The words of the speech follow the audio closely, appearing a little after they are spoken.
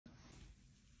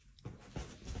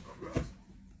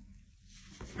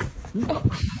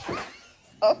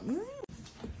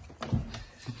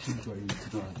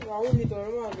마음이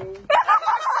얼마나.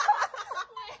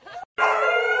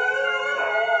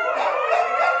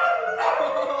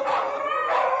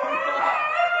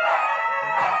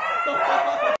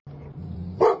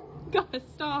 Gotta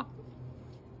stop.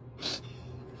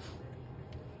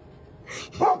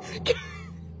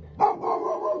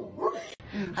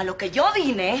 A lo que yo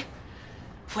vine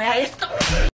fue a esto.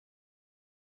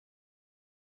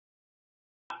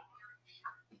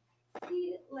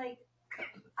 Like,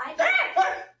 I.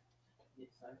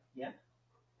 Yeah.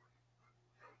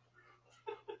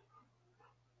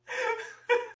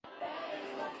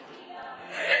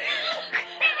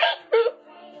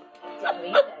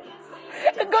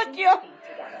 I got you.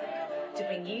 To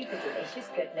bring you the delicious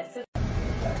goodness of.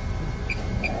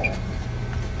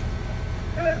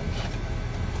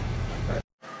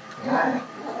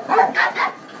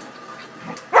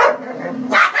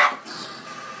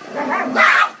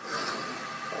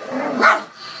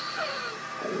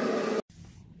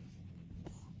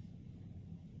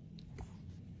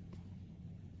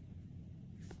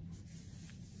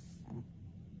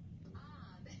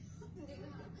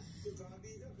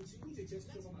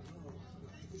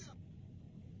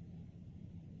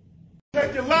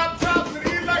 Take your laptops and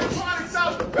electronics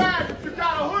out the bag. If you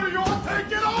got a hoodie on, take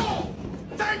it off.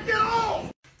 Take it off.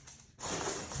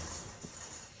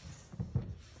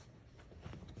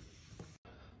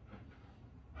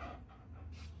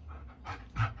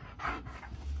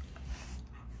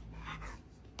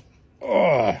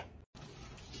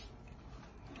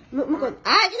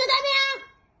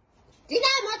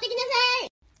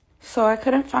 So I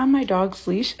couldn't find my dog's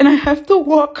leash and I have to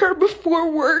walk her before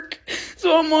work.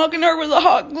 So I'm walking her with a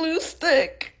hot glue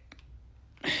stick.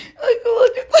 Like,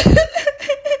 look at that.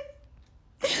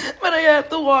 But I have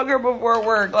to walk her before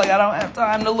work. Like, I don't have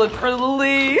time to look for the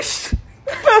leash.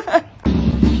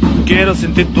 Quiero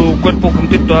sentir tu cuerpo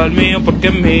juntito al mío porque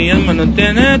mi alma no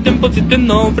tiene tiempo si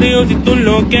tengo frío. Si tú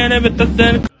lo quieres, vete a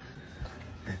hacer.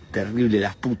 Terrible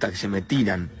las putas que se me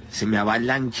tiran. Se me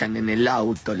avalanchan en el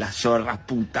auto, las zorras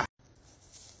putas.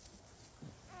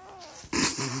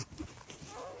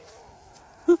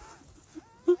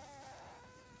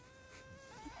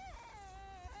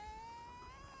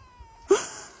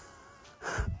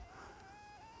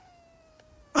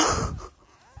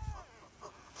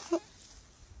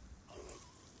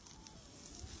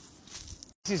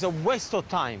 This is a waste of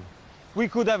time. We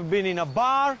could have been in a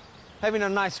bar, having a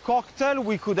nice cocktail.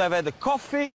 We could have had a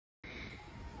coffee.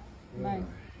 Nice.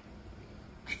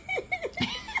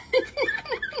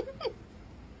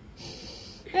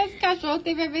 Esse cachorro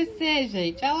tem PVC,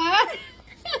 gente. Olha lá.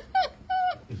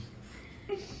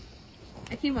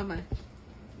 Aqui, mamãe.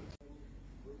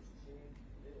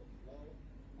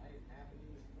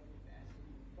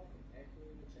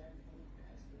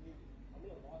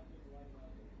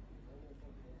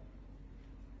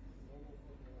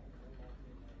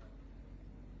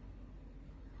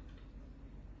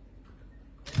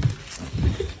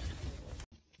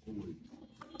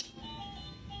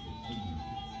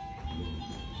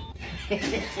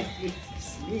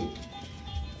 Sneak.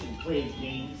 Play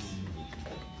games.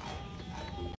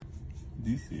 Do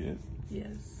you see it?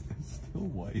 Yes. It's still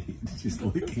white. She's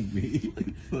licking me.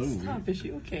 So Stop. Is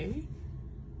she okay?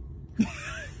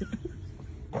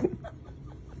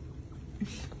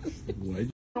 Why?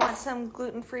 Want some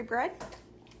gluten-free bread?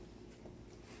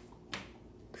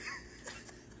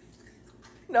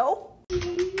 No?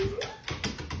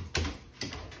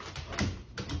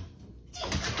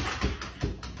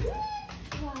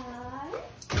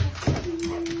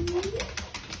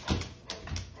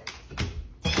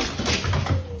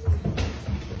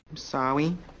 I'm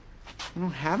sorry. I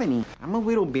don't have any. I'm a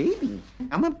little baby.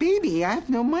 I'm a baby. I have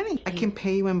no money. I can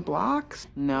pay you in blocks.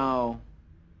 No.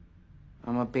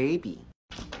 I'm a baby.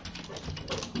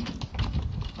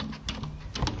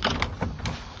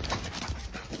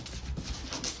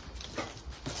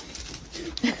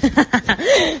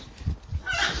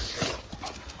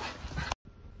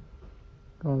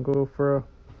 Gonna go for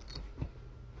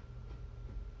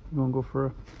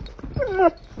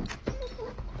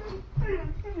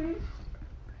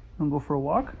a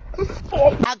walk?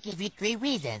 I'll give you 3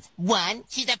 reasons. 1,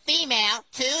 she's a female.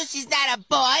 2, she's not a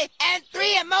boy. And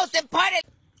 3, and most important...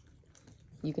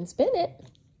 You can spin it.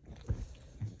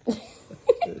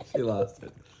 She lost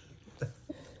it.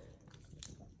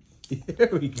 Here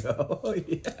we go.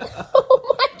 Yeah.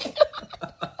 Oh my god.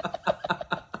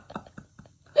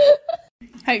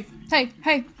 Hey,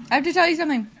 I have to tell you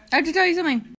something.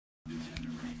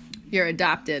 You're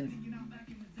adopted.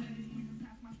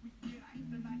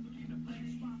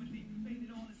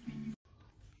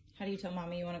 How do you tell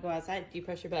mommy you want to go outside? Do you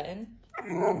press your button?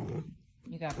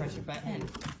 You gotta press your button.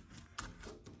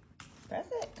 Press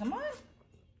it. Come on.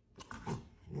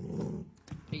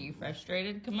 Are you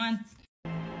frustrated? Come on.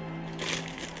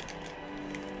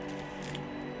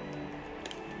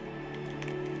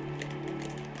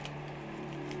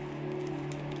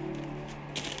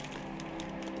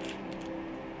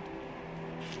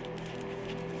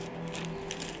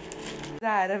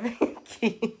 Zara, vem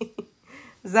aqui.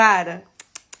 Zara.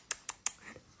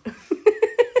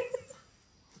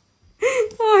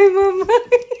 Oi, mamãe.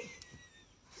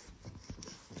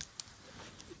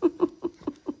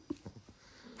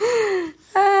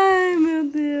 Ai,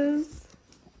 meu Deus.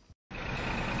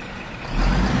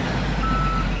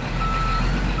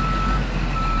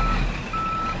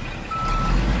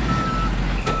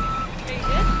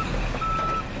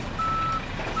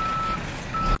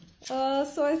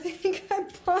 So I think I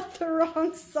bought the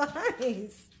wrong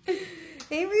size.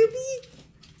 Hey, Ruby.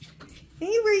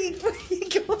 Hey, where you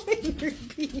going,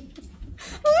 Ruby?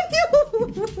 Oh, no.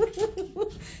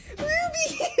 Ruby.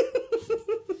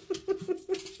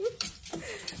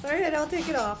 All right, I'll take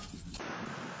it off.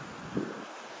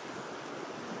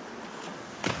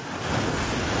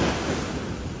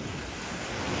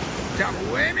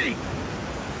 Come with me.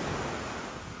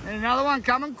 And another one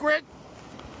coming quick.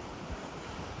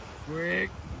 Quick.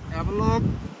 Have a look.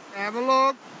 Have a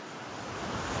look.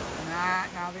 Nah,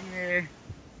 nothing there.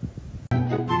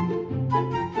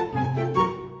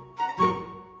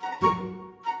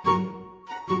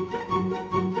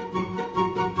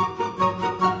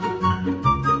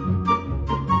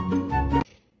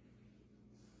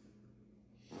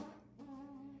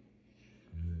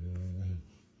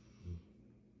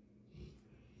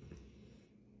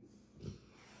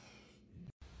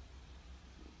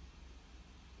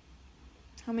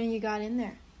 How many you got in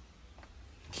there?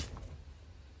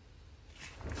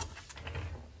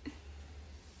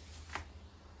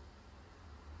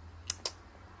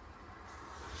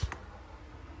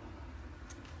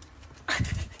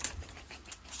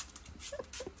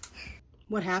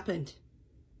 What happened?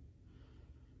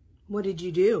 What did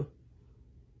you do?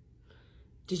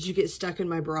 Did you get stuck in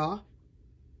my bra?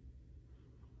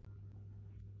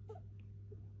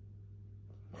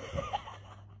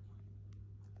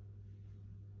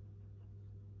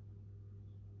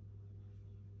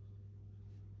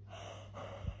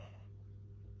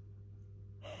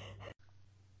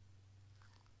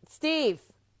 Steve!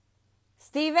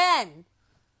 Steven!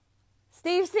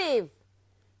 Steve! Steven!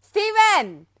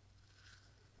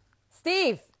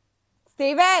 Steve!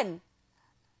 Steven!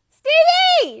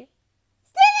 Stevie!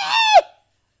 Stevie!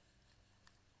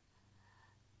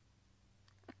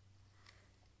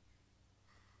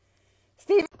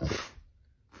 Steve!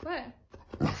 What?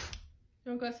 You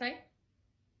wanna go outside?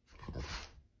 Do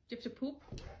you have to poop?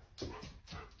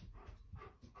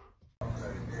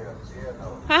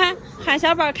 喊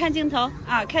小宝看镜头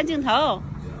啊，看镜头，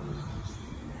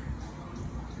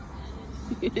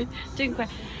真快，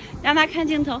让他看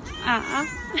镜头啊啊！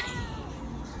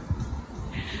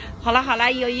好了好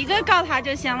了，有一个告他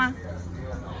就行了。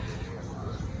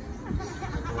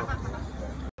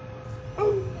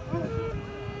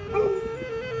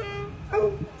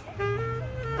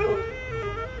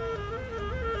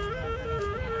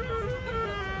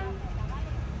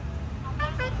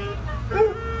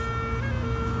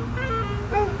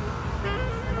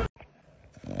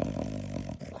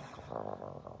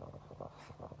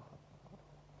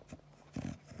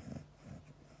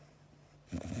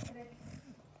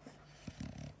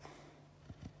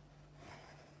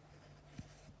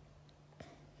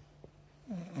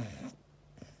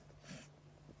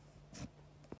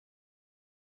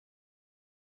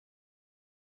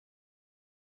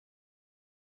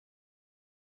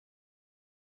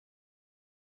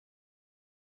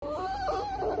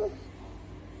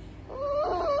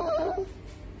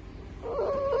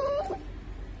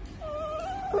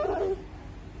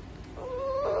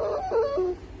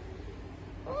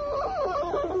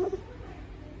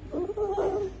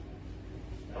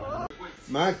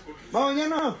Max, vamos a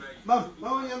bañarnos. Vamos a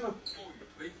bañarnos.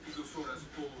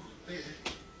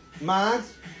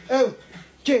 Max,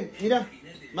 che, mira.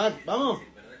 Max, vamos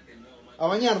a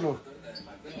bañarnos.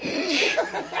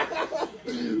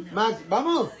 Max,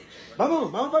 vamos,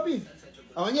 papi.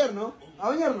 A bañarnos, a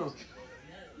bañarnos.